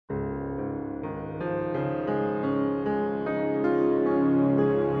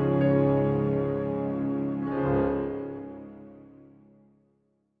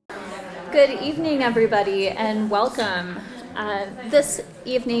Good evening, everybody, and welcome. This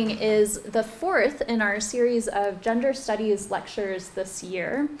evening is the fourth in our series of gender studies lectures this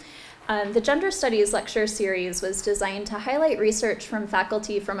year. The Gender Studies lecture series was designed to highlight research from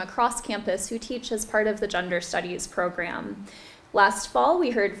faculty from across campus who teach as part of the Gender Studies program. Last fall,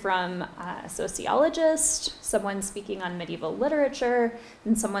 we heard from a sociologist, someone speaking on medieval literature,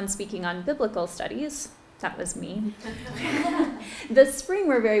 and someone speaking on biblical studies. That was me. This spring,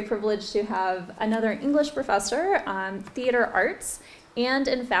 we're very privileged to have another English professor, theater arts, and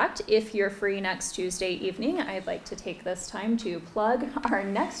in fact, if you're free next Tuesday evening, I'd like to take this time to plug our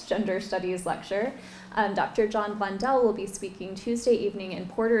next gender studies lecture. Dr. John Blundell will be speaking Tuesday evening in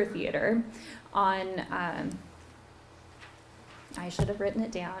Porter Theater on, I should have written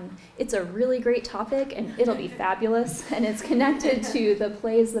it down. It's a really great topic and it'll be fabulous, and it's connected to the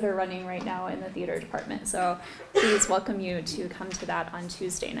plays that are running right now in the theater department. So please welcome you to come to that on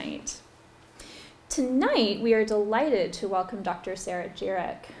Tuesday night. Tonight, we are delighted to welcome Dr. Sarah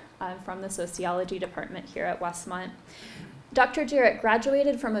Jirek from the sociology department here at Westmont. Dr. Jirek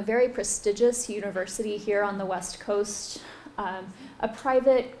graduated from a very prestigious university here on the West Coast, a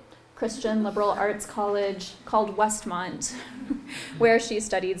private Christian liberal arts college called Westmont, where she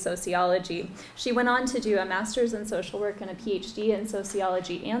studied sociology. She went on to do a master's in social work and a PhD in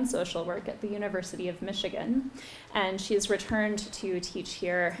sociology and social work at the University of Michigan, and she's returned to teach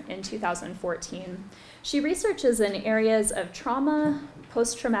here in 2014. She researches in areas of trauma,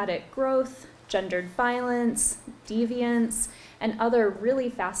 post-traumatic growth, gendered violence, deviance, and other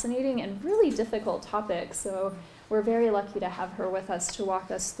really fascinating and really difficult topics. So we're very lucky to have her with us to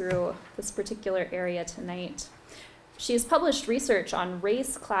walk us through this particular area tonight. She's published research on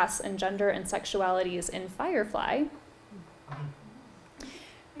race, class, and gender and sexualities in Firefly.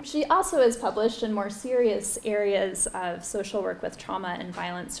 She also has published in more serious areas of social work with trauma and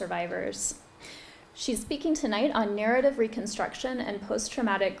violence survivors. She's speaking tonight on narrative reconstruction and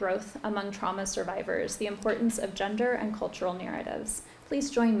post-traumatic growth among trauma survivors, the importance of gender and cultural narratives. Please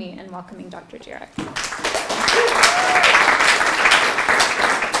join me in welcoming Dr. Jirek.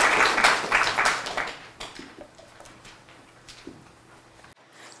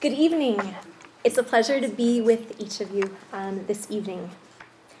 Good evening. It's a pleasure to be with each of you this evening.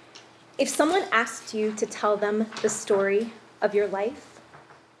 If someone asked you to tell them the story of your life,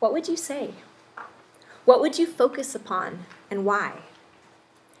 what would you say? What would you focus upon and why?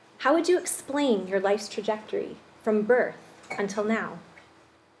 How would you explain your life's trajectory from birth until now?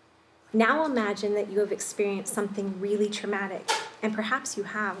 Now imagine that you have experienced something really traumatic, and perhaps you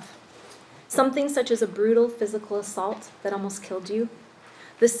have. Something such as a brutal physical assault that almost killed you,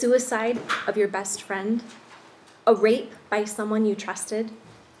 the suicide of your best friend, a rape by someone you trusted,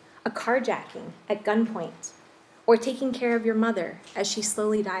 a carjacking at gunpoint, or taking care of your mother as she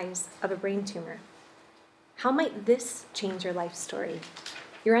slowly dies of a brain tumor. How might this change your life story,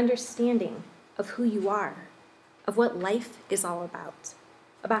 your understanding of who you are, of what life is all about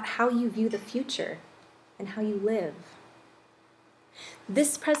how how you view the future and how you live?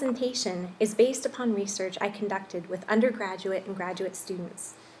 This presentation is based upon research I conducted with undergraduate and graduate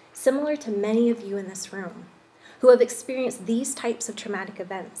students, similar to many of you in this room, who have experienced these types of traumatic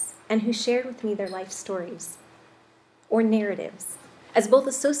events and who shared with me their life stories or narratives. As both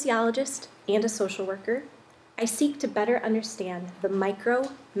a sociologist and a social worker, I seek to better understand the micro,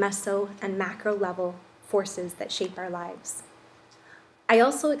 meso, and macro level forces that shape our lives. I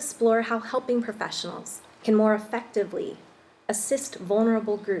also explore how helping professionals can more effectively assist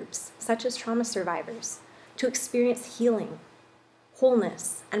vulnerable groups, such as trauma survivors, to experience healing,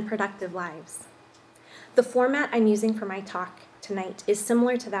 wholeness, and productive lives. The format I'm using for my talk tonight is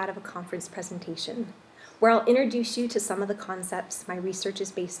similar to that of a conference presentation, where I'll introduce you to some of the concepts my research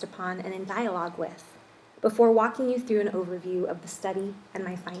is based upon and in dialogue with, before walking you through an overview of the study and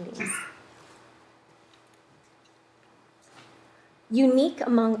my findings. Unique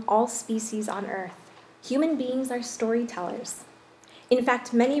among all species on Earth, human beings are storytellers. In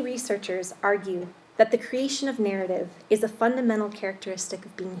fact, many researchers argue that the creation of narrative is a fundamental characteristic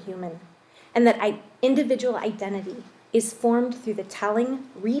of being human, and that individual identity is formed through the telling,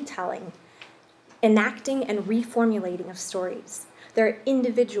 retelling, enacting, and reformulating of stories. There are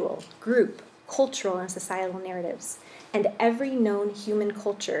individual, group, cultural, and societal narratives, and every known human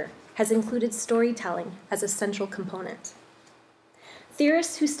culture has included storytelling as a central component.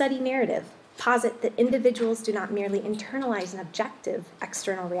 Theorists who study narrative posit that individuals do not merely internalize an objective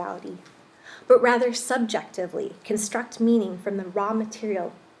external reality, but rather subjectively construct meaning from the raw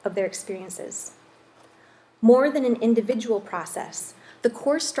material of their experiences. More than an individual process, The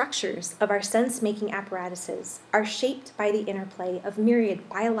core structures of our sense-making apparatuses are shaped by the interplay of myriad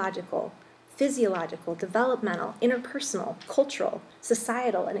biological, physiological, developmental, interpersonal, cultural,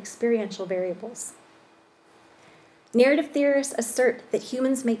 societal, and experiential variables. Narrative theorists assert that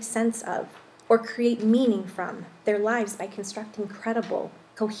humans make sense of, or create meaning from, their lives by constructing credible,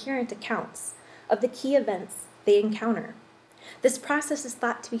 coherent accounts of the key events they encounter. This process is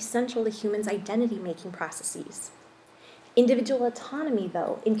thought to be central to humans' identity-making processes. Individual autonomy,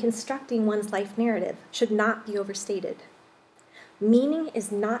 though, in constructing one's life narrative should not be overstated. Meaning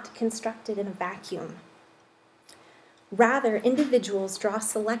is not constructed in a vacuum. Rather, individuals draw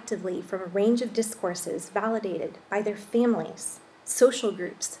selectively from a range of discourses validated by their families, social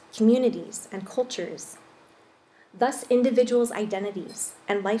groups, communities, and cultures. Thus, individuals' identities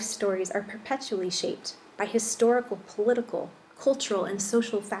and life stories are perpetually shaped by historical, political, cultural, and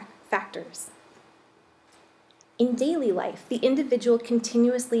social factors. In daily life, the individual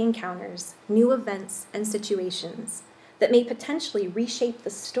continuously encounters new events and situations that may potentially reshape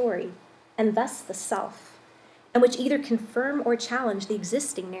the story and thus the self, and which either confirm or challenge the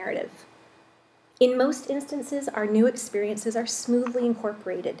existing narrative. In most instances, our new experiences are smoothly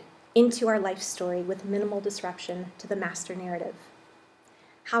incorporated into our life story with minimal disruption to the master narrative.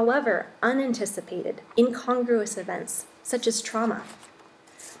 However, unanticipated, incongruous events, such as trauma,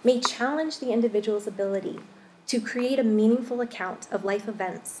 may challenge the individual's ability to create a meaningful account of life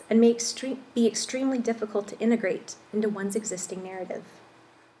events and may be extremely difficult to integrate into one's existing narrative.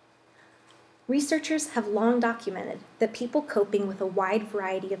 Researchers have long documented that people coping with a wide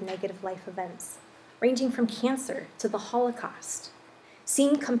variety of negative life events, ranging from cancer to the Holocaust,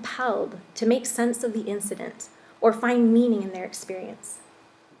 seem compelled to make sense of the incident or find meaning in their experience.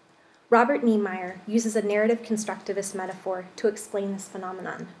 Robert Niemeyer uses a narrative constructivist metaphor to explain this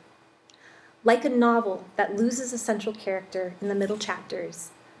phenomenon. Like a novel that loses a central character in the middle chapters,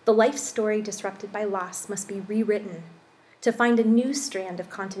 the life story disrupted by loss must be rewritten to find a new strand of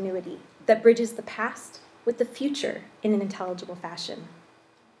continuity that bridges the past with the future in an intelligible fashion.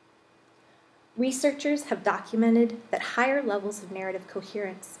 Researchers have documented that higher levels of narrative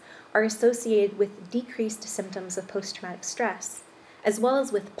coherence are associated with decreased symptoms of post-traumatic stress, as well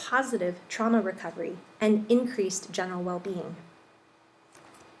as with positive trauma recovery and increased general well-being.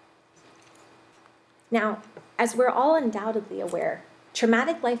 Now, as we're all undoubtedly aware,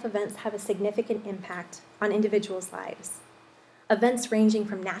 traumatic life events have a significant impact on individuals' lives. Events ranging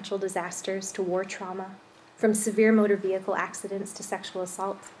from natural disasters to war trauma, from severe motor vehicle accidents to sexual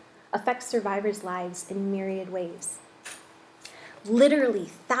assault, affect survivors' lives in myriad ways. Literally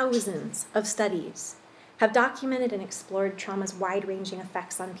thousands of studies have documented and explored trauma's wide-ranging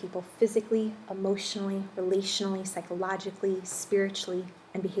effects on people physically, emotionally, relationally, psychologically, spiritually,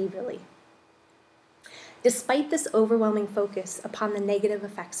 and behaviorally. Despite this overwhelming focus upon the negative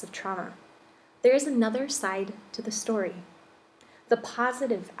effects of trauma, there is another side to the story: the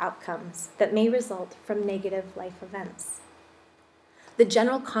positive outcomes that may result from negative life events. The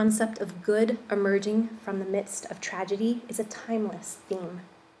general concept of good emerging from the midst of tragedy is a timeless theme.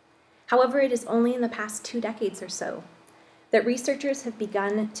 However, it is only in the past 2 decades or so that researchers have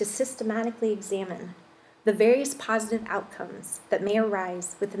begun to systematically examine the various positive outcomes that may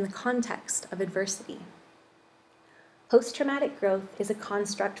arise within the context of adversity. Post-traumatic growth is a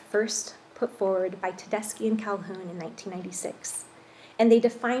construct first put forward by Tedeschi and Calhoun in 1996, and they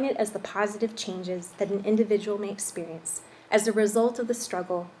define it as the positive changes that an individual may experience as a result of the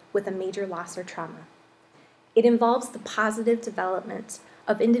struggle with a major loss or trauma. It involves the positive development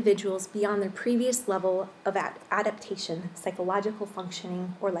of individuals beyond their previous level of adaptation, psychological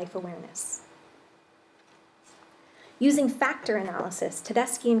functioning, or life awareness. Using factor analysis,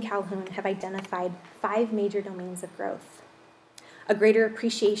 Tedeschi and Calhoun have identified 5 major domains of growth: a greater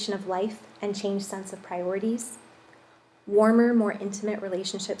appreciation of life and changed sense of priorities, warmer, more intimate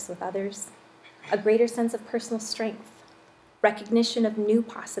relationships with others, a greater sense of personal strength, recognition of new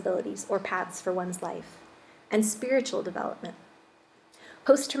possibilities or paths for one's life, and spiritual development.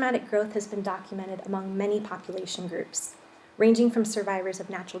 Post-traumatic growth has been documented among many population groups, ranging from survivors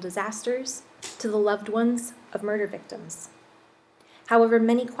of natural disasters to the loved ones of murder victims. However,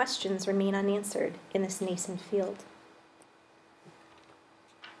 many questions remain unanswered in this nascent field.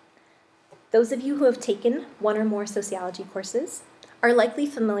 Those of you who have taken 1 or more sociology courses are likely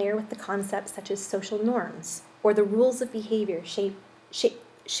familiar with the concepts such as social norms, or the rules of behavior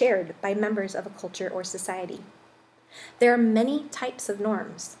shared by members of a culture or society. There are many types of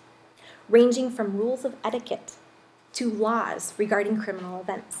norms, ranging from rules of etiquette to laws regarding criminal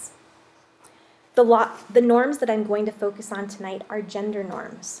events. The norms that I'm going to focus on tonight are gender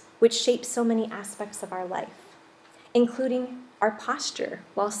norms, which shape so many aspects of our life. including our posture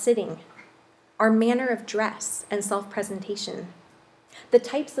while sitting, our manner of dress and self-presentation, the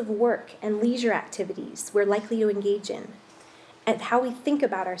types of work and leisure activities we're likely to engage in, and how we think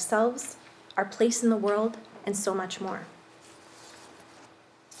about ourselves, our place in the world, and so much more.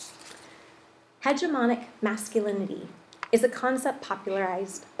 Hegemonic masculinity is a concept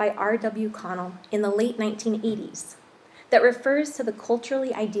popularized by R.W. Connell in the late 1980s that refers to the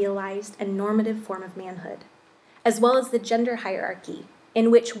culturally idealized and normative form of manhood, as well as the gender hierarchy in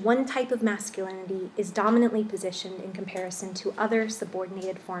which one type of masculinity is dominantly positioned in comparison to other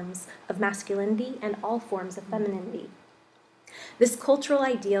subordinated forms of masculinity and all forms of femininity. This cultural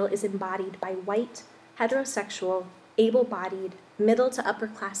ideal is embodied by white, heterosexual, able-bodied, middle to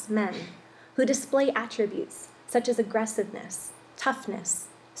upper-class men who display attributes such as aggressiveness, toughness,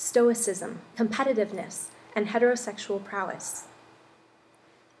 stoicism, competitiveness, and heterosexual prowess.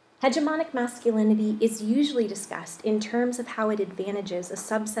 Hegemonic masculinity is usually discussed in terms of how it advantages a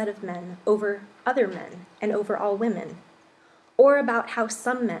subset of men over other men and over all women, or about how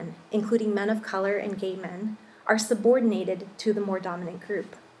some men, including men of color and gay men, are subordinated to the more dominant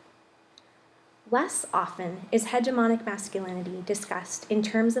group. Less often is hegemonic masculinity discussed in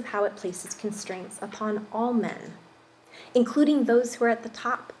terms of how it places constraints upon all men, including those who are at the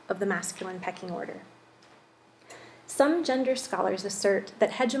top of the masculine pecking order. Some gender scholars assert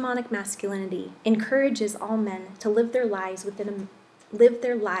that hegemonic masculinity encourages all men to live their lives within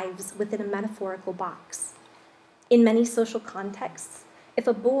a metaphorical box. In many social contexts, if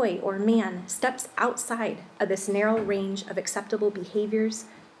a boy or man steps outside of this narrow range of acceptable behaviors,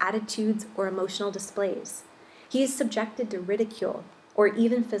 attitudes, or emotional displays, he is subjected to ridicule or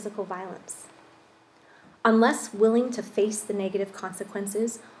even physical violence. Unless willing to face the negative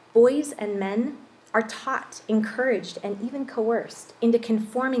consequences, boys and men are taught, encouraged, and even coerced into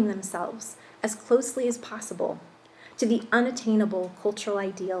conforming themselves as closely as possible to the unattainable cultural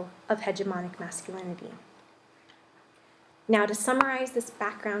ideal of hegemonic masculinity. Now, to summarize this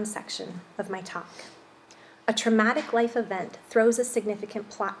background section of my talk, a traumatic life event throws a significant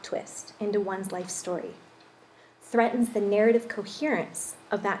plot twist into one's life story, threatens the narrative coherence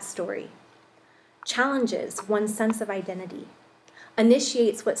of that story, challenges one's sense of identity,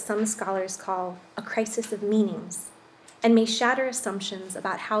 initiates what some scholars call a crisis of meanings, and may shatter assumptions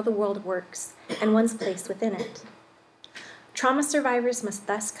about how the world works and one's place within it. Trauma survivors must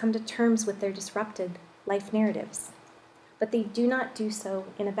thus come to terms with their disrupted life narratives, but they do not do so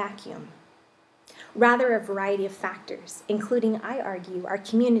in a vacuum. Rather, a variety of factors, including, I argue, our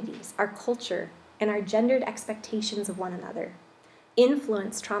communities, our culture, and our gendered expectations of one another,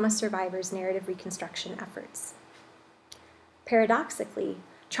 influence trauma survivors' narrative reconstruction efforts. Paradoxically,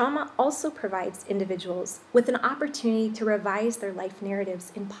 trauma also provides individuals with an opportunity to revise their life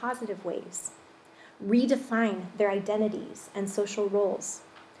narratives in positive ways, redefine their identities and social roles,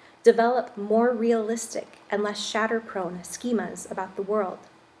 develop more realistic and less shatter-prone schemas about the world,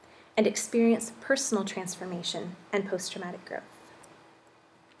 and experience personal transformation and post-traumatic growth.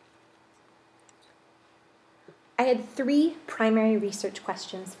 I had 3 primary research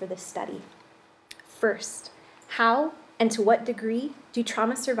questions for this study. First, how and to what degree do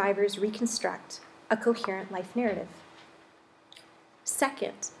trauma survivors reconstruct a coherent life narrative?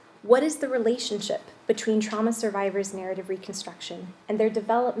 Second, what is the relationship between trauma survivors' narrative reconstruction and their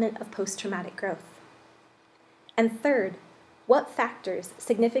development of post-traumatic growth? And third, what factors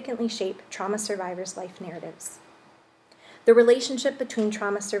significantly shape trauma survivors' life narratives? The relationship between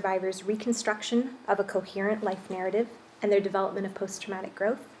trauma survivors' reconstruction of a coherent life narrative and their development of post-traumatic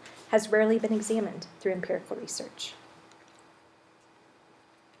growth has rarely been examined through empirical research.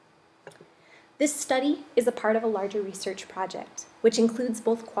 This study is a part of a larger research project, which includes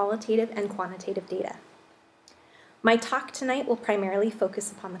both qualitative and quantitative data. My talk tonight will primarily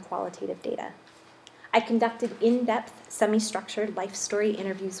focus upon the qualitative data. I conducted in-depth, semi-structured life story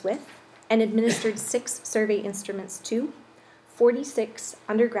interviews with and administered 6 survey instruments to 46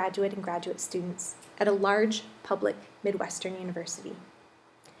 undergraduate and graduate students at a large public Midwestern university.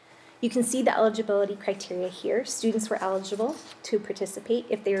 You can see the eligibility criteria here. Students were eligible to participate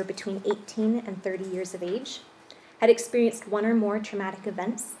if they were between 18 and 30 years of age, had experienced 1 or more traumatic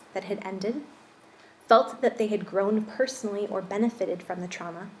events that had ended, felt that they had grown personally or benefited from the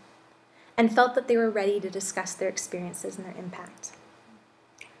trauma, and felt that they were ready to discuss their experiences and their impact.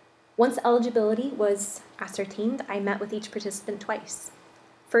 Once eligibility was ascertained, I met with each participant twice.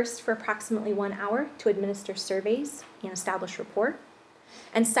 First, for approximately 1 hour to administer surveys and establish rapport,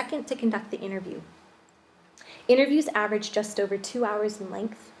 and second, to conduct the interview. Interviews averaged just over 2 hours in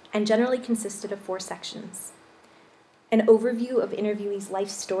length and generally consisted of 4 sections: an overview of interviewee's life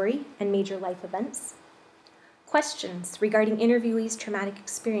story and major life events, questions regarding interviewees' traumatic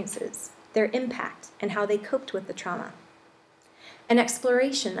experiences, their impact, and how they coped with the trauma, an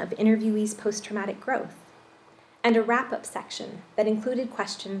exploration of interviewees' post-traumatic growth, and a wrap-up section that included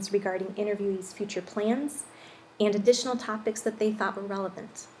questions regarding interviewees' future plans and additional topics that they thought were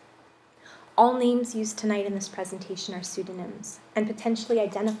relevant. All names used tonight in this presentation are pseudonyms, and potentially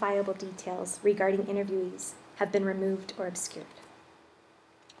identifiable details regarding interviewees have been removed or obscured.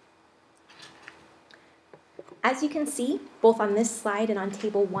 As you can see, both on this slide and on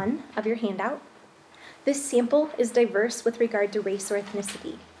table 1 of your handout, this sample is diverse with regard to race or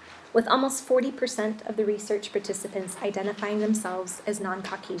ethnicity, with almost 40% of the research participants identifying themselves as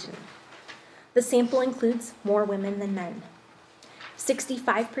non-Caucasian. The sample includes more women than men.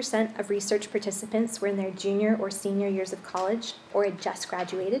 65% of research participants were in their junior or senior years of college or had just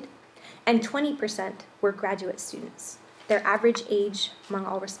graduated, and 20% were graduate students. Their average age among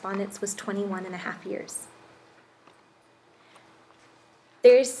all respondents was 21 and a half years.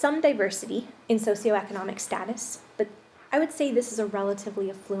 There is some diversity in socioeconomic status, but I would say this is a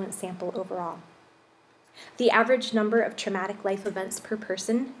relatively affluent sample overall. The average number of traumatic life events per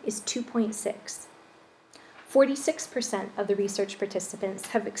person is 2.6. 46% of the research participants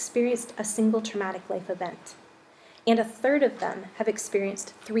have experienced a single traumatic life event, and a third of them have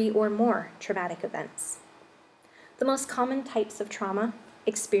experienced 3 or more traumatic events. The most common types of trauma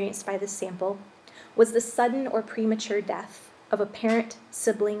experienced by this sample was the sudden or premature death of a parent,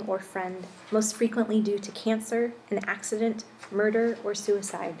 sibling, or friend, most frequently due to cancer, an accident, murder, or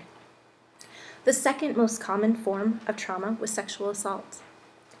suicide. The second most common form of trauma was sexual assault.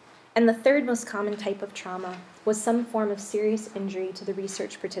 And the third most common type of trauma was some form of serious injury to the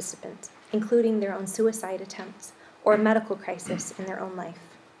research participant, including their own suicide attempts or a medical crisis in their own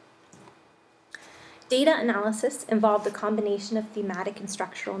life. Data analysis involved a combination of thematic and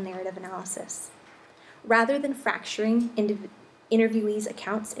structural narrative analysis. Rather than fracturing interviewees'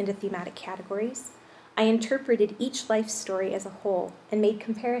 accounts into thematic categories, I interpreted each life story as a whole and made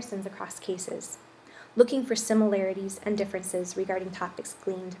comparisons across cases, looking for similarities and differences regarding topics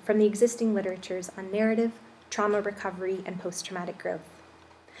gleaned from the existing literatures on narrative, trauma recovery, and post-traumatic growth.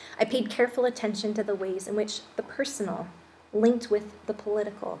 I paid careful attention to the ways in which the personal linked with the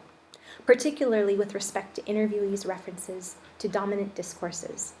political, particularly with respect to interviewees' references to dominant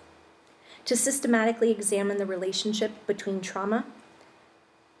discourses. To systematically examine the relationship between trauma,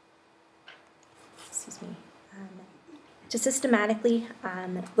 to systematically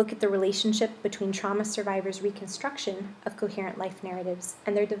look at the relationship between trauma survivors' reconstruction of coherent life narratives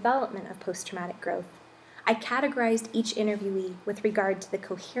and their development of post-traumatic growth, I categorized each interviewee with regard to the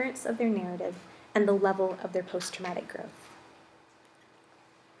coherence of their narrative and the level of their post-traumatic growth.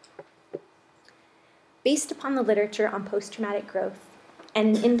 Based upon the literature on post-traumatic growth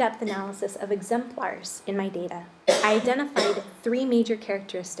and an in-depth analysis of exemplars in my data, I identified 3 major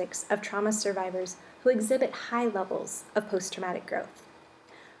characteristics of trauma survivors who exhibit high levels of post-traumatic growth.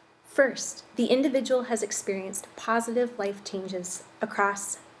 First, the individual has experienced positive life changes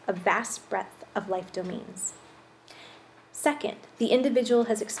across a vast breadth of life domains. Second, the individual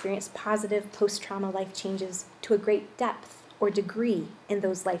has experienced positive post-trauma life changes to a great depth or degree in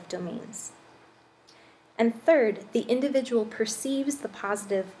those life domains. And third, the individual perceives the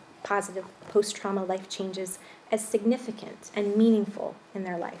positive post-trauma life changes as significant and meaningful in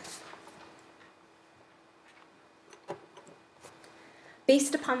their life.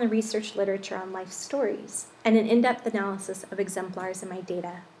 Based upon the research literature on life stories and an in-depth analysis of exemplars in my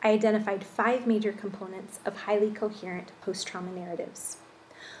data, I identified 5 major components of highly coherent post-trauma narratives.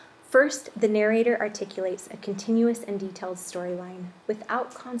 First, the narrator articulates a continuous and detailed storyline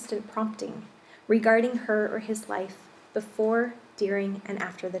without constant prompting regarding her or his life before, during, and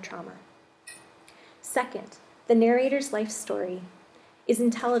after the trauma. Second, the narrator's life story is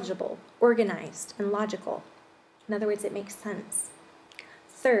intelligible, organized, and logical. In other words, it makes sense.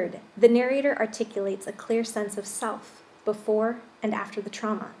 Third, the narrator articulates a clear sense of self before and after the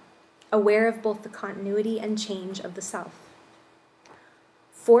trauma, aware of both the continuity and change of the self.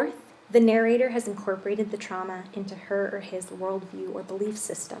 Fourth, the narrator has incorporated the trauma into her or his worldview or belief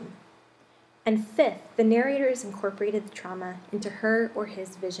system. And fifth, the narrator has incorporated the trauma into her or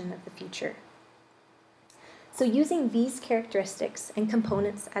his vision of the future. So using these characteristics and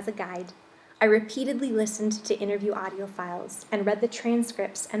components as a guide, I repeatedly listened to interview audio files and read the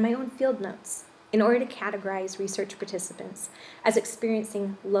transcripts and my own field notes in order to categorize research participants as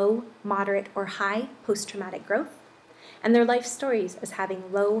experiencing low, moderate, or high post-traumatic growth, and their life stories as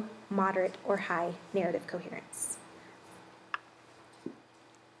having low, moderate, or high narrative coherence.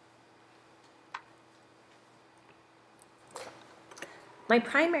 My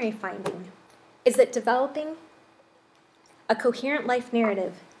primary finding is that developing A coherent life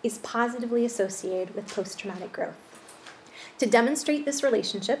narrative is positively associated with post-traumatic growth. To demonstrate this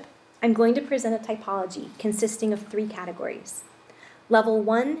relationship, I'm going to present a typology consisting of 3 categories. Level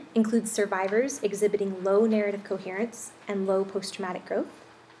 1 includes survivors exhibiting low narrative coherence and low post-traumatic growth.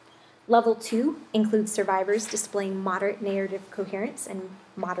 Level 2 includes survivors displaying moderate narrative coherence and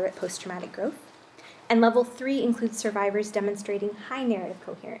moderate post-traumatic growth. And level 3 includes survivors demonstrating high narrative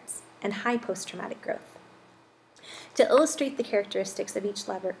coherence and high post-traumatic growth. To illustrate the characteristics of each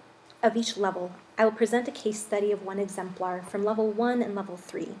level, I will present a case study of one exemplar from level 1 and level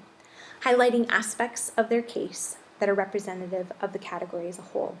 3, highlighting aspects of their case that are representative of the category as a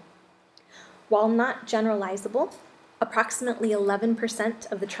whole. While not generalizable, approximately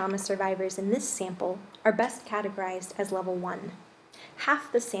 11% of the trauma survivors in this sample are best categorized as level 1,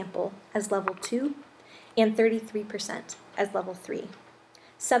 half the sample as level 2, and 33% as level 3.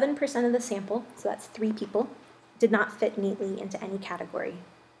 7% of the sample, so that's 3 people, did not fit neatly into any category.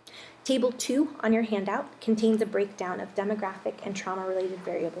 Table 2 on your handout contains a breakdown of demographic and trauma-related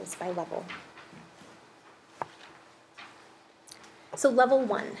variables by level. So level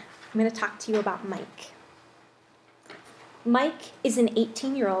 1, I'm going to talk to you about Mike. Mike is an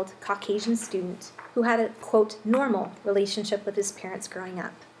 18-year-old Caucasian student who had a, quote, normal relationship with his parents growing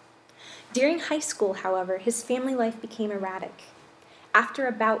up. During high school, however, his family life became erratic. After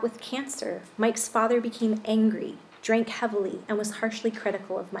a bout with cancer, Mike's father became angry, drank heavily, and was harshly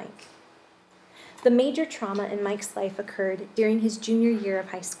critical of Mike. The major trauma in Mike's life occurred during his junior year of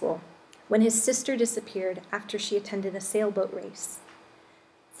high school, when his sister disappeared after she attended a sailboat race.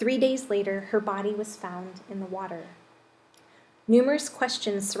 3 days later, her body was found in the water. Numerous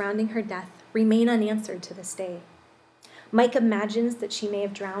questions surrounding her death remain unanswered to this day. Mike imagines that she may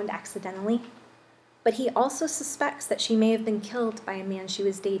have drowned accidentally, but he also suspects that she may have been killed by a man she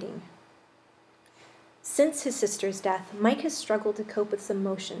was dating. Since his sister's death, Mike has struggled to cope with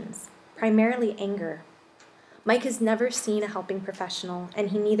emotions, primarily anger. Mike has never seen a helping professional,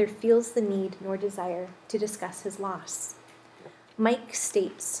 and he neither feels the need nor desire to discuss his loss. Mike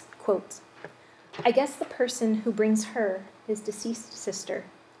states, quote, "I guess the person who brings her, his deceased sister,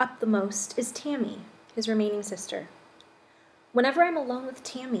 up the most is Tammy, his remaining sister. Whenever I'm alone with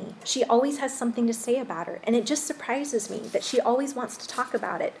Tammy, she always has something to say about her, and it just surprises me that she always wants to talk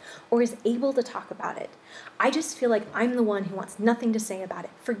about it or is able to talk about it. I just feel like I'm the one who wants nothing to say about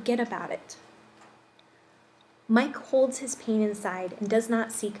it. Forget about it." Mike holds his pain inside and does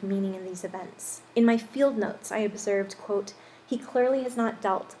not seek meaning in these events. In my field notes, I observed, quote, "He clearly has not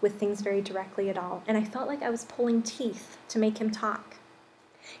dealt with things very directly at all, and I felt like I was pulling teeth to make him talk.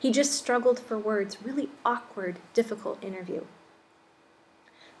 He just struggled for words, really awkward, difficult interview."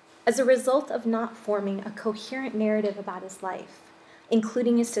 As a result of not forming a coherent narrative about his life,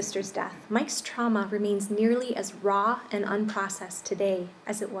 including his sister's death, Mike's trauma remains nearly as raw and unprocessed today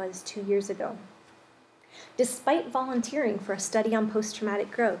as it was 2 years ago. Despite volunteering for a study on post-traumatic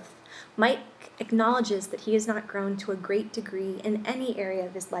growth, Mike acknowledges that he has not grown to a great degree in any area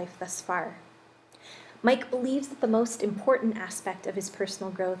of his life thus far. Mike believes that the most important aspect of his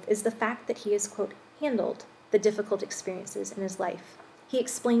personal growth is the fact that he has, quote, handled the difficult experiences in his life. He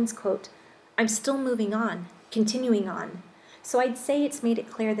explains, quote, "I'm still moving on, continuing on, so I'd say it's made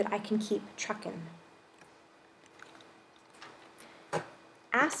it clear that I can keep truckin'."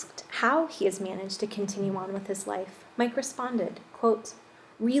 Asked how he has managed to continue on with his life, Mike responded, quote,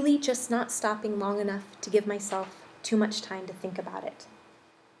 "Really just not stopping long enough to give myself too much time to think about it."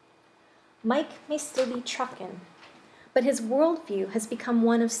 Mike may still be truckin', but his worldview has become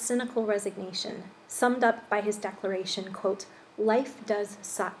one of cynical resignation, summed up by his declaration, quote, "Life does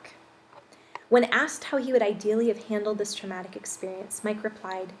suck." When asked how he would ideally have handled this traumatic experience, Mike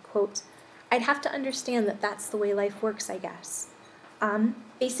replied, quote, "I'd have to understand that that's the way life works, I guess.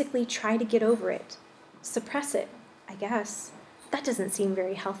 Basically try to get over it. Suppress it, I guess. That doesn't seem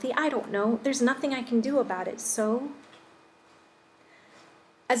very healthy. I don't know. There's nothing I can do about it, so..."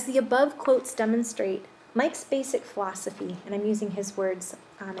 As the above quotes demonstrate, Mike's basic philosophy, and I'm using his words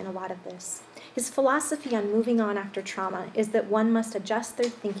in a lot of this, his philosophy on moving on after trauma is that one must adjust their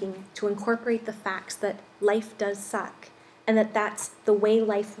thinking to incorporate the facts that life does suck, and that that's the way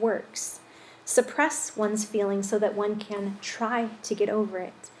life works. Suppress one's feelings so that one can try to get over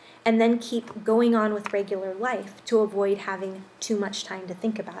it, and then keep going on with regular life to avoid having too much time to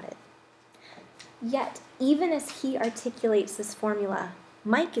think about it. Yet, even as he articulates this formula,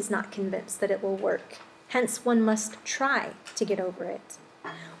 Mike is not convinced that it will work. Hence, one must try to get over it,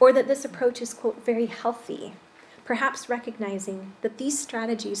 or that this approach is, quote, "very healthy," perhaps recognizing that these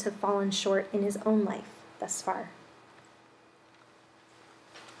strategies have fallen short in his own life thus far.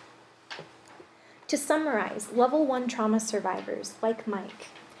 To summarize, level 1 trauma survivors, like Mike,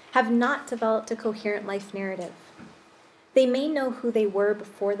 have not developed a coherent life narrative. They may know who they were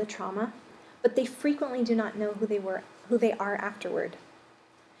before the trauma, but they frequently do not know who they are afterward.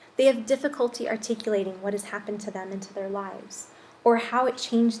 They have difficulty articulating what has happened to them into their lives, or how it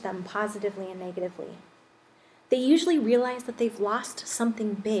changed them positively and negatively. They usually realize that they've lost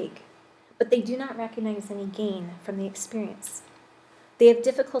something big, but they do not recognize any gain from the experience. They have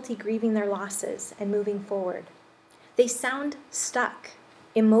difficulty grieving their losses and moving forward. They sound stuck,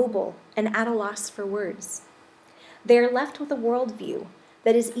 immobile, and at a loss for words. They are left with a worldview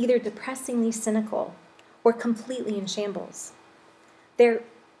that is either depressingly cynical or completely in shambles. They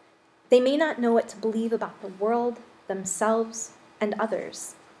may not know what to believe about the world, themselves, and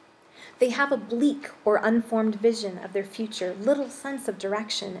others. They have a bleak or unformed vision of their future, little sense of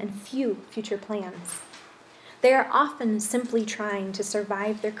direction, and few future plans. They are often simply trying to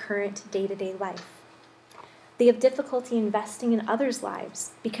survive their current day-to-day life. They have difficulty investing in others'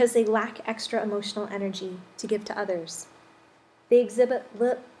 lives because they lack extra emotional energy to give to others. They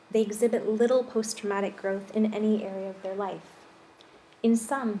exhibit little post-traumatic growth in any area of their life. In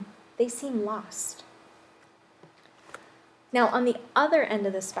some, they seem lost. Now, on the other end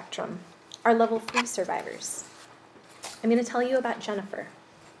of the spectrum are level 3 survivors. I'm going to tell you about Jennifer.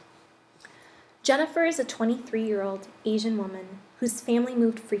 Jennifer is a 23-year-old Asian woman whose family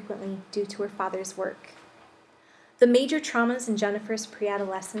moved frequently due to her father's work. The major traumas in Jennifer's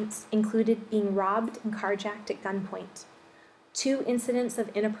pre-adolescence included being robbed and carjacked at gunpoint, 2 incidents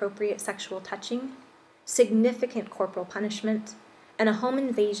of inappropriate sexual touching, significant corporal punishment, and a home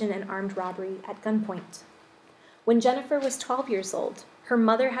invasion and armed robbery at gunpoint. When Jennifer was 12 years old, her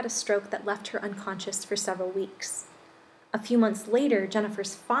mother had a stroke that left her unconscious for several weeks. A few months later,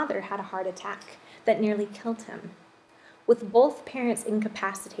 Jennifer's father had a heart attack that nearly killed him. With both parents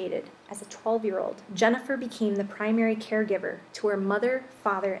incapacitated, as a 12-year-old, Jennifer became the primary caregiver to her mother,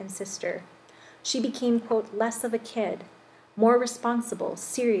 father, and sister. She became, quote, less of a kid, more responsible,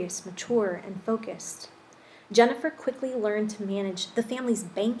 serious, mature, and focused. Jennifer quickly learned to manage the family's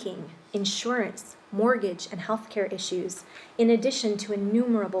banking, insurance, mortgage, and healthcare issues, in addition to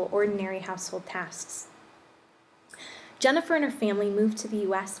innumerable ordinary household tasks. Jennifer and her family moved to the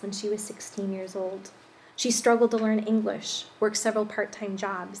U.S. when she was 16 years old. She struggled to learn English, work several part-time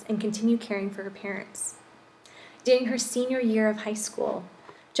jobs, and continue caring for her parents. During her senior year of high school,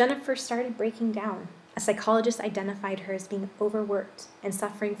 Jennifer started breaking down. A psychologist identified her as being overworked and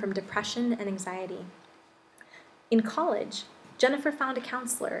suffering from depression and anxiety. In college, Jennifer found a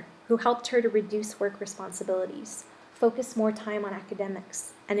counselor who helped her to reduce work responsibilities, focus more time on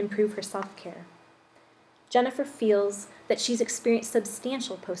academics, and improve her self-care. Jennifer feels that she's experienced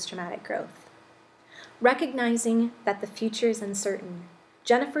substantial post-traumatic growth. Recognizing that the future is uncertain,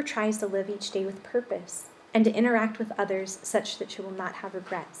 Jennifer tries to live each day with purpose and to interact with others such that she will not have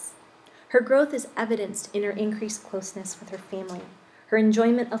regrets. Her growth is evidenced in her increased closeness with her family, her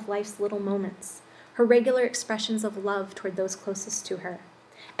enjoyment of life's little moments, her regular expressions of love toward those closest to her,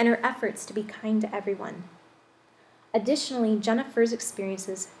 and her efforts to be kind to everyone. Additionally, Jennifer's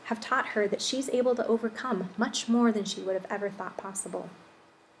experiences have taught her that she's able to overcome much more than she would have ever thought possible.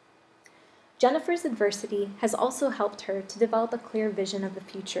 Jennifer's adversity has also helped her to develop a clear vision of the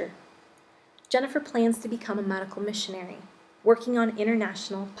future. Jennifer plans to become a medical missionary, working on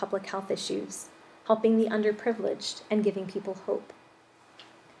international public health issues, helping the underprivileged, and giving people hope.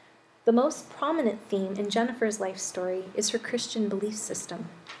 The most prominent theme in Jennifer's life story is her Christian belief system.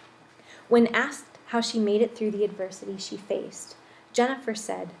 When asked how she made it through the adversity she faced, Jennifer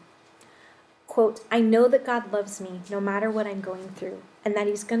said, quote, "I know that God loves me no matter what I'm going through, and that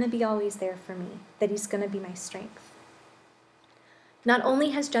He's going to be always there for me, that He's going to be my strength." Not only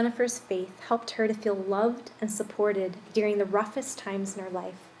has Jennifer's faith helped her to feel loved and supported during the roughest times in her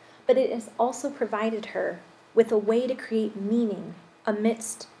life, but it has also provided her with a way to create meaning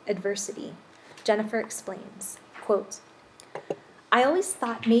amidst adversity. Jennifer explains, quote, "I always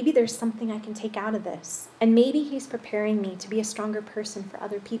thought maybe there's something I can take out of this, and maybe He's preparing me to be a stronger person for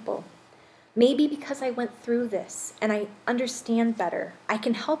other people. Maybe because I went through this and I understand better, I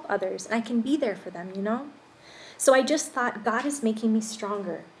can help others and I can be there for them, you know? So I just thought God is making me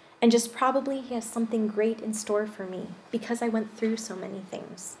stronger, and just probably He has something great in store for me because I went through so many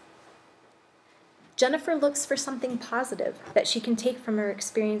things." Jennifer looks for something positive that she can take from her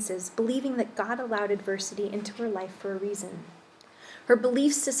experiences, believing that God allowed adversity into her life for a reason. Her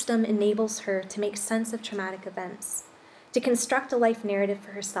belief system enables her to make sense of traumatic events, to construct a life narrative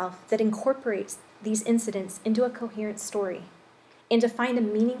for herself that incorporates these incidents into a coherent story, and to find a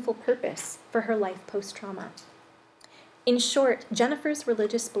meaningful purpose for her life post-trauma. In short, Jennifer's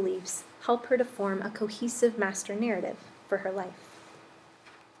religious beliefs help her to form a cohesive master narrative for her life.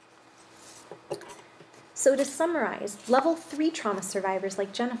 So to summarize, level 3 trauma survivors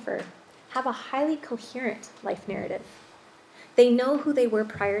like Jennifer have a highly coherent life narrative. They know who they were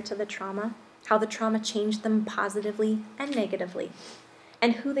prior to the trauma, how the trauma changed them positively and negatively,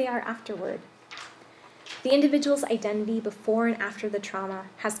 and who they are afterward. The individual's identity before and after the trauma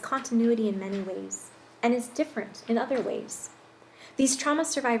has continuity in many ways, and is different in other ways. These trauma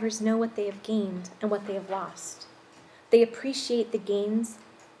survivors know what they have gained and what they have lost. They appreciate the gains,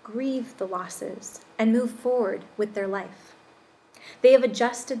 grieve the losses, and move forward with their life. They have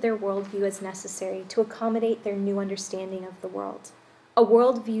adjusted their worldview as necessary to accommodate their new understanding of the world, a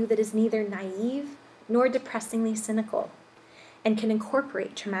worldview that is neither naive nor depressingly cynical, and can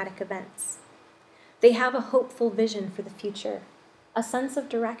incorporate traumatic events. They have a hopeful vision for the future, a sense of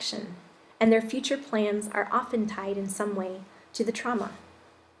direction, and their future plans are often tied in some way to the trauma.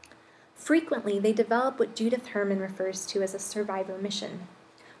 Frequently, they develop what Judith Herman refers to as a survivor mission,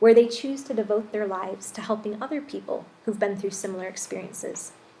 where they choose to devote their lives to helping other people who've been through similar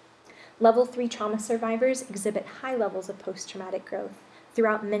experiences. Level 3 trauma survivors exhibit high levels of post-traumatic growth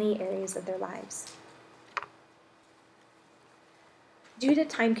throughout many areas of their lives. Due to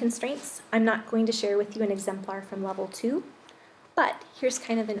time constraints, I'm not going to share with you an exemplar from level 2, but here's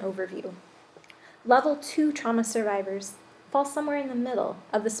kind of an overview. Level 2 trauma survivors fall somewhere in the middle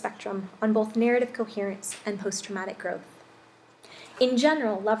of the spectrum on both narrative coherence and post-traumatic growth. In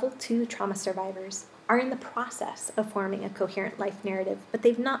general, level 2 trauma survivors are in the process of forming a coherent life narrative, but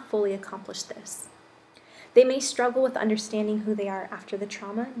they've not fully accomplished this. They may struggle with understanding who they are after the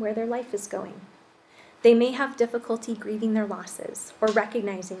trauma and where their life is going. They may have difficulty grieving their losses or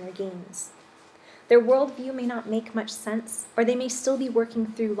recognizing their gains. Their worldview may not make much sense, or they may still be working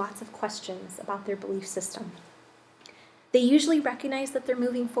through lots of questions about their belief system. They usually recognize that they're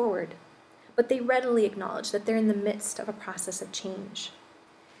moving forward, but they readily acknowledge that they're in the midst of a process of change.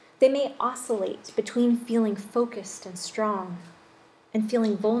 They may oscillate between feeling focused and strong and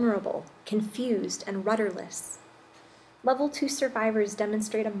feeling vulnerable, confused, and rudderless. Level 2 survivors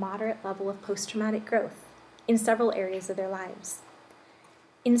demonstrate a moderate level of post-traumatic growth in several areas of their lives.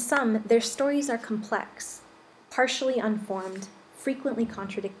 In some, their stories are complex, partially unformed, frequently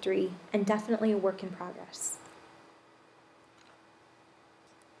contradictory, and definitely a work in progress.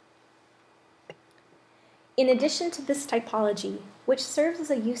 In addition to this typology, which serves as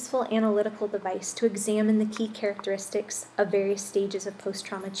a useful analytical device to examine the key characteristics of various stages of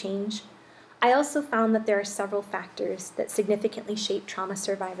post-trauma change, I also found that there are several factors that significantly shape trauma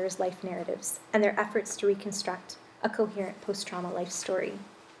survivors' life narratives and their efforts to reconstruct a coherent post-trauma life story.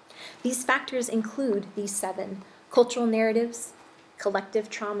 These factors include these 7: cultural narratives, collective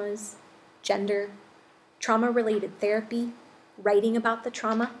traumas, gender, trauma-related therapy, writing about the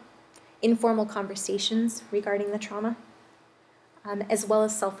trauma, informal conversations regarding the trauma, as well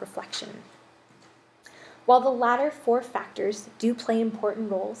as self-reflection. While the latter 4 factors do play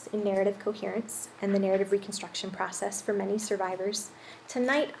important roles in narrative coherence and the narrative reconstruction process for many survivors,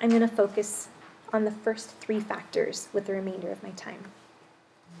 tonight I'm going to focus on the first 3 factors with the remainder of my time.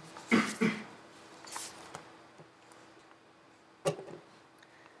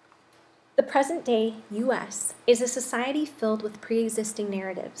 The present-day U.S. is a society filled with pre-existing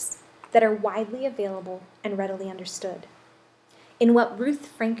narratives that are widely available and readily understood. In what Ruth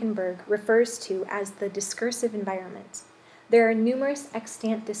Frankenberg refers to as the discursive environment, there are numerous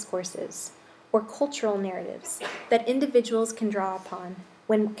extant discourses, or cultural narratives, that individuals can draw upon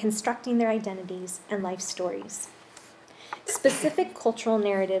when constructing their identities and life stories. Specific cultural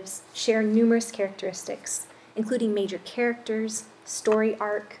narratives share numerous characteristics, including major characters, story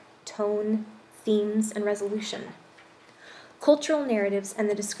arc, tone, themes, and resolution. Cultural narratives and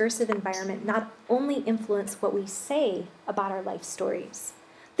the discursive environment not only influence what we say about our life stories,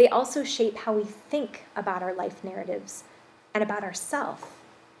 they also shape how we think about our life narratives and about ourselves,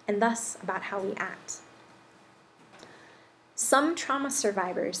 and thus about how we act. Some trauma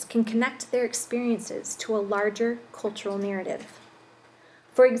survivors can connect their experiences to a larger cultural narrative.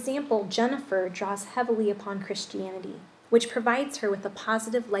 For example, Jennifer draws heavily upon Christianity, which provides her with a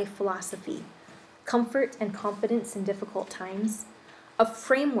positive life philosophy, comfort and confidence in difficult times, a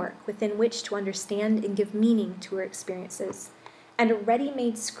framework within which to understand and give meaning to her experiences, and a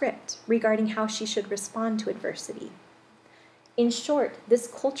ready-made script regarding how she should respond to adversity. In short, this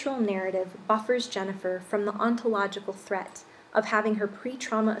cultural narrative buffers Jennifer from the ontological threat of having her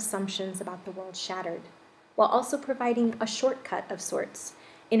pre-trauma assumptions about the world shattered, while also providing a shortcut of sorts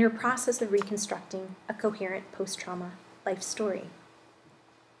in her process of reconstructing a coherent post-trauma life story.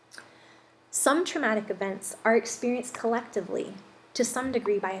 Some traumatic events are experienced collectively, to some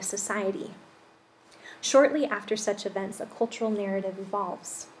degree by a society. Shortly after such events, a cultural narrative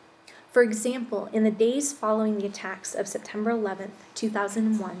evolves. For example, in the days following the attacks of September 11th,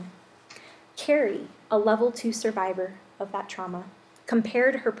 2001, Carrie, a level 2 survivor of that trauma,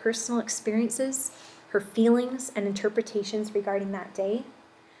 compared her personal experiences, her feelings and interpretations regarding that day,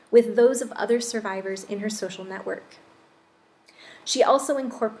 with those of other survivors in her social network. She also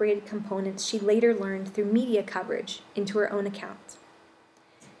incorporated components she later learned through media coverage into her own account.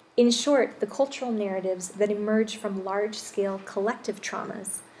 In short, the cultural narratives that emerge from large-scale collective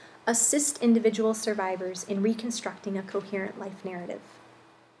traumas assist individual survivors in reconstructing a coherent life narrative.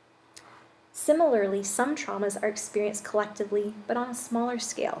 Similarly, some traumas are experienced collectively, but on a smaller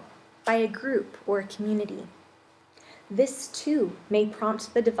scale, by a group or a community. This, too, may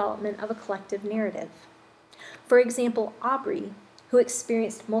prompt the development of a collective narrative. For example, Aubrey, who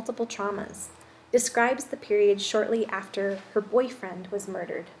experienced multiple traumas, describes the period shortly after her boyfriend was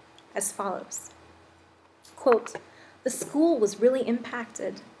murdered as follows. Quote, "The school was really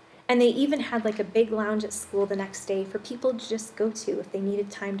impacted, and they even had like a big lounge at school the next day for people to just go to if they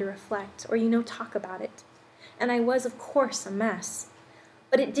needed time to reflect or, talk about it. And I was, of course, a mess.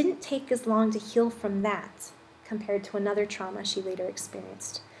 But it didn't take as long to heal from that compared to another trauma she later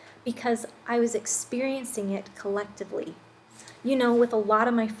experienced, because I was experiencing it collectively. With a lot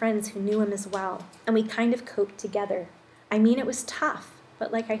of my friends who knew him as well, and we kind of coped together. I mean, it was tough,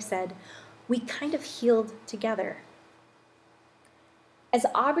 but like I said, we kind of healed together." As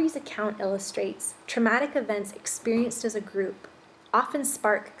Aubrey's account illustrates, traumatic events experienced as a group often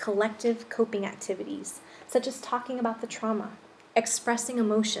spark collective coping activities, such as talking about the trauma, expressing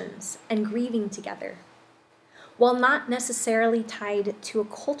emotions, and grieving together. While not necessarily tied to a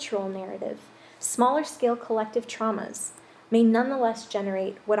cultural narrative, smaller-scale collective traumas may nonetheless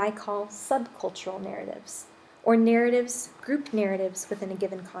generate what I call subcultural narratives, or narratives, group narratives within a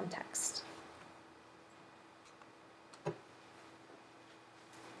given context.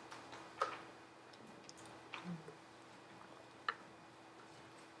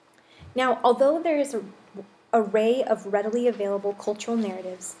 Now, although there is an array of readily available cultural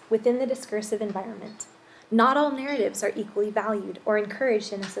narratives within the discursive environment, not all narratives are equally valued or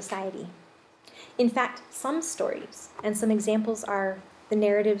encouraged in a society. In fact, some stories, and some examples are the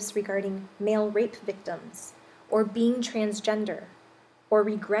narratives regarding male rape victims, or being transgender, or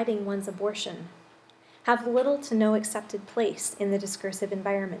regretting one's abortion, have little to no accepted place in the discursive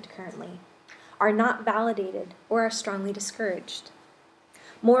environment currently, are not validated, or are strongly discouraged.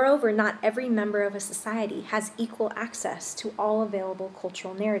 Moreover, not every member of a society has equal access to all available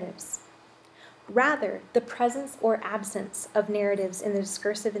cultural narratives. Rather, the presence or absence of narratives in the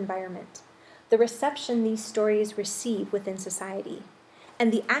discursive environment, the reception these stories receive within society,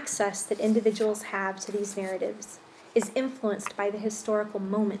 and the access that individuals have to these narratives is influenced by the historical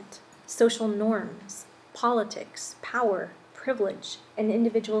moment, social norms, politics, power, privilege, and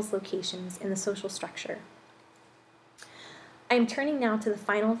individuals' locations in the social structure. I am turning now to the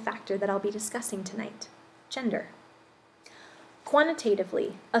final factor that I'll be discussing tonight, gender.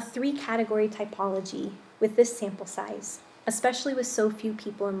 Quantitatively, a 3-category typology with this sample size, especially with so few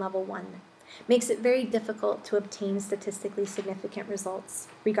people in level 1, makes it very difficult to obtain statistically significant results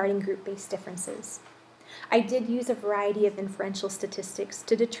regarding group-based differences. I did use a variety of inferential statistics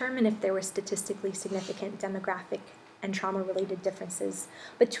to determine if there were statistically significant demographic and trauma-related differences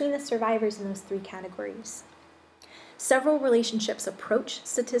between the survivors in those 3 categories. Several relationships approach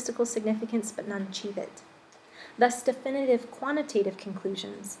statistical significance, but none achieve it. Thus, definitive quantitative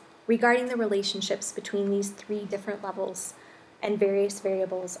conclusions regarding the relationships between these 3 different levels and various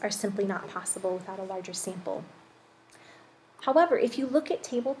variables are simply not possible without a larger sample. However, if you look at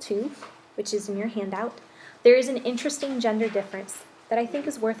Table 2, which is in your handout, there is an interesting gender difference that I think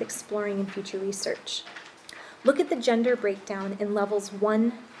is worth exploring in future research. Look at the gender breakdown in levels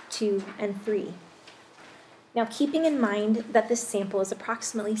 1, 2, and 3. Now, keeping in mind that this sample is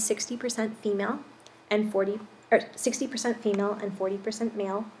approximately 60% female and 40%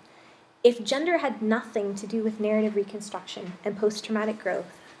 male, if gender had nothing to do with narrative reconstruction and post-traumatic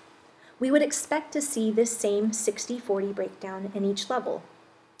growth, we would expect to see this same 60-40 breakdown in each level.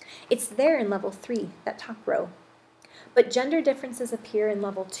 It's there in level 3, that top row. But gender differences appear in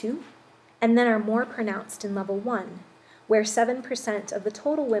level 2 and then are more pronounced in level 1, where 7% of the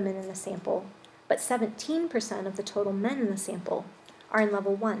total women in the sample, but 17% of the total men in the sample are in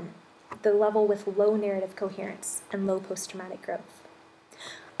level 1, the level with low narrative coherence and low post-traumatic growth.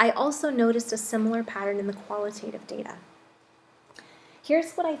 I also noticed a similar pattern in the qualitative data.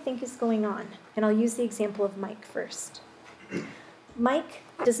 Here's what I think is going on, and I'll use the example of Mike first. Mike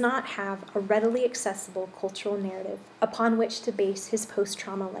does not have a readily accessible cultural narrative upon which to base his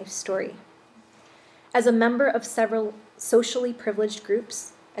post-trauma life story. As a member of several socially privileged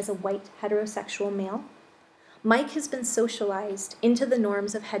groups, as a white heterosexual male, Mike has been socialized into the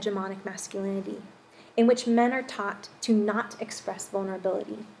norms of hegemonic masculinity, in which men are taught to not express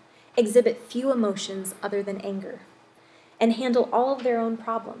vulnerability, exhibit few emotions other than anger, and handle all of their own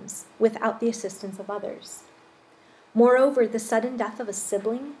problems without the assistance of others. Moreover, the sudden death of a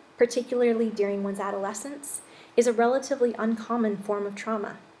sibling, particularly during one's adolescence, is a relatively uncommon form of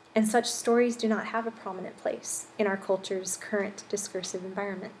trauma, and such stories do not have a prominent place in our culture's current discursive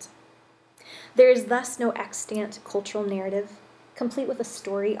environment. There is thus no extant cultural narrative, complete with a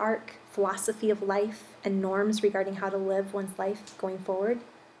story arc, philosophy of life, and norms regarding how to live one's life going forward,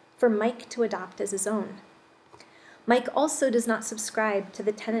 for Mike to adopt as his own. Mike also does not subscribe to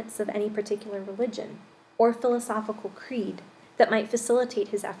the tenets of any particular religion or philosophical creed that might facilitate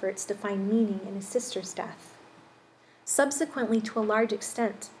his efforts to find meaning in his sister's death. Subsequently, to a large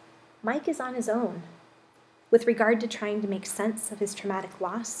extent, Mike is on his own with regard to trying to make sense of his traumatic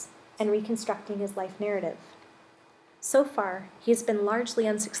loss and reconstructing his life narrative. So far, he has been largely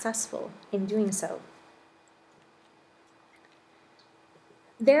unsuccessful in doing so.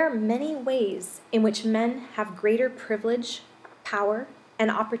 There are many ways in which men have greater privilege, power, and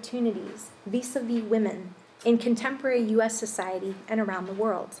opportunities vis-a-vis women in contemporary U.S. society and around the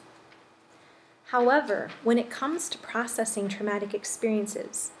world. However, when it comes to processing traumatic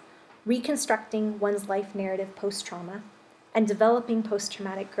experiences, reconstructing one's life narrative post-trauma, and developing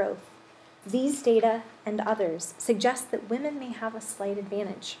post-traumatic growth, these data and others suggest that women may have a slight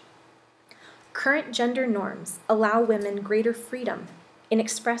advantage. Current gender norms allow women greater freedom in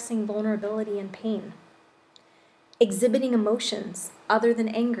expressing vulnerability and pain, exhibiting emotions other than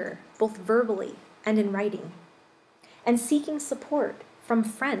anger, both verbally and in writing, and seeking support from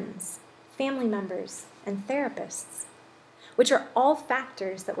friends, family members, and therapists, which are all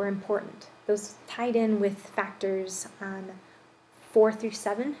factors that were important. Those tied in with factors 4 through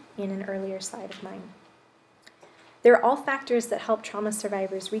 7 in an earlier slide of mine. They're all factors that help trauma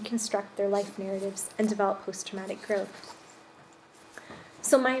survivors reconstruct their life narratives and develop post-traumatic growth.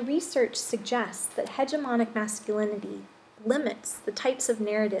 So my research suggests that hegemonic masculinity limits the types of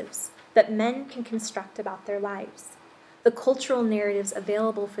narratives that men can construct about their lives, the cultural narratives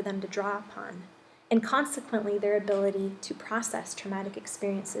available for them to draw upon, and consequently their ability to process traumatic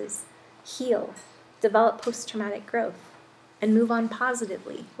experiences, heal, develop post-traumatic growth, and move on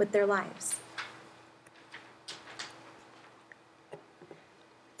positively with their lives.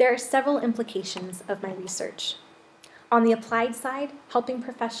 There are several implications of my research. On the applied side, helping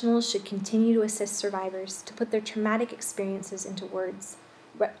professionals should continue to assist survivors to put their traumatic experiences into words,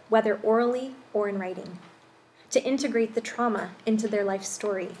 whether orally or in writing, to integrate the trauma into their life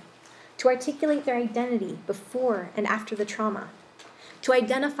story, to articulate their identity before and after the trauma, to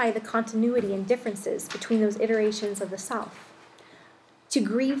identify the continuity and differences between those iterations of the self, to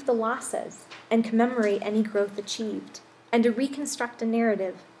grieve the losses and commemorate any growth achieved, and to reconstruct a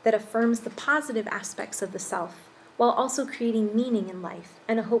narrative that affirms the positive aspects of the self while also creating meaning in life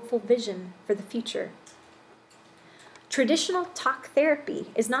and a hopeful vision for the future. Traditional talk therapy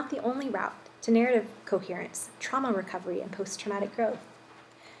is not the only route to narrative coherence, trauma recovery, and post-traumatic growth.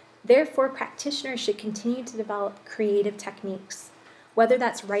 Therefore, practitioners should continue to develop creative techniques, whether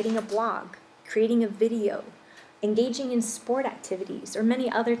that's writing a blog, creating a video, engaging in sport activities, or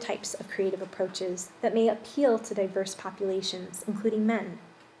many other types of creative approaches that may appeal to diverse populations, including men.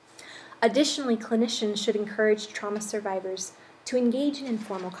 Additionally, clinicians should encourage trauma survivors to engage in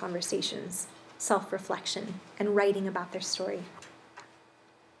informal conversations, self-reflection, and writing about their story.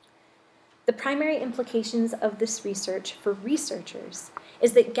 The primary implications of this research for researchers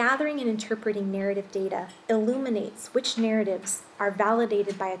is that gathering and interpreting narrative data illuminates which narratives are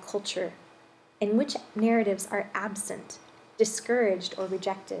validated by a culture and which narratives are absent, discouraged, or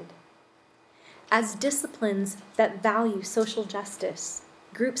rejected. As disciplines that value social justice,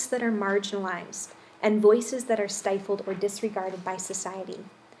 groups that are marginalized, and voices that are stifled or disregarded by society,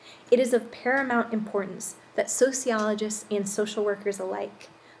 it is of paramount importance that sociologists and social workers alike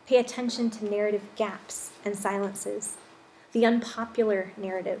pay attention to narrative gaps and silences, the unpopular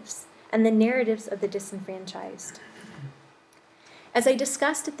narratives, and the narratives of the disenfranchised. As I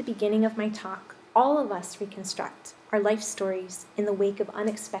discussed at the beginning of my talk, all of us reconstruct our life stories in the wake of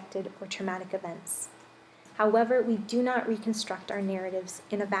unexpected or traumatic events. However, we do not reconstruct our narratives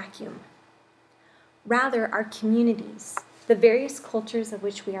in a vacuum. Rather, our communities, the various cultures of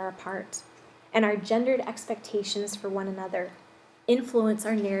which we are a part, and our gendered expectations for one another influence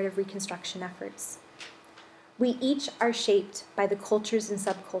our narrative reconstruction efforts. We each are shaped by the cultures and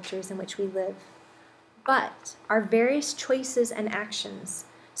subcultures in which we live, but our various choices and actions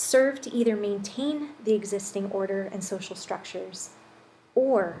serve to either maintain the existing order and social structures,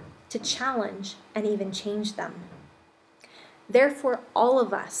 or to challenge and even change them. Therefore, all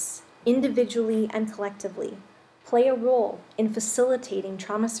of us, individually and collectively, play a role in facilitating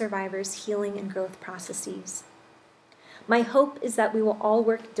trauma survivors' healing and growth processes. My hope is that we will all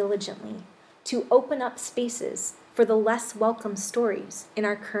work diligently to open up spaces for the less welcome stories in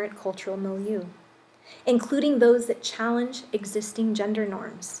our current cultural milieu, including those that challenge existing gender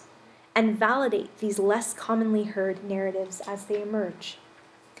norms and validate these less commonly heard narratives as they emerge.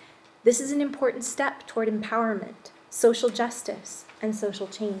 This is an important step toward empowerment, social justice, and social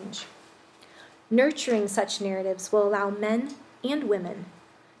change. Nurturing such narratives will allow men and women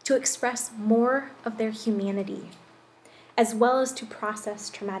to express more of their humanity, as well as to process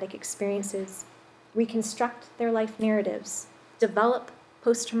traumatic experiences, reconstruct their life narratives, develop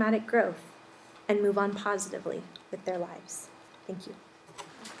post-traumatic growth, and move on positively with their lives. Thank you.